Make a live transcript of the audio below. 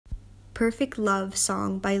Perfect Love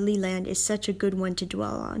song by Leland is such a good one to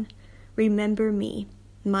dwell on. Remember me,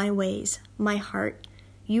 my ways, my heart.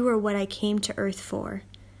 You are what I came to earth for.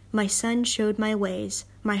 My son showed my ways,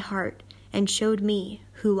 my heart, and showed me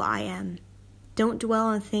who I am. Don't dwell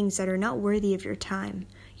on things that are not worthy of your time,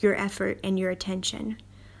 your effort, and your attention.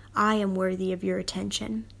 I am worthy of your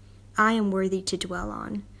attention. I am worthy to dwell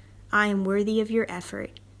on. I am worthy of your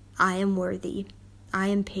effort. I am worthy. I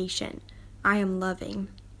am patient. I am loving.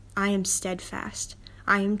 I am steadfast.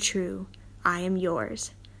 I am true. I am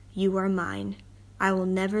yours. You are mine. I will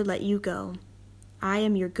never let you go. I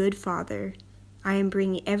am your good Father. I am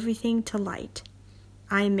bringing everything to light.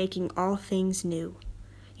 I am making all things new.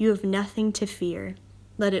 You have nothing to fear.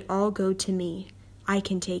 Let it all go to me. I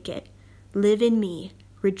can take it. Live in me.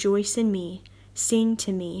 Rejoice in me. Sing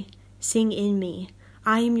to me. Sing in me.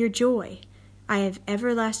 I am your joy. I have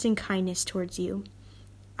everlasting kindness towards you.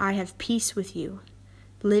 I have peace with you.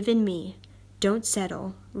 Live in me. Don't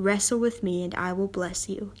settle. Wrestle with me, and I will bless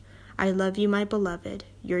you. I love you, my beloved,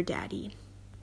 your daddy.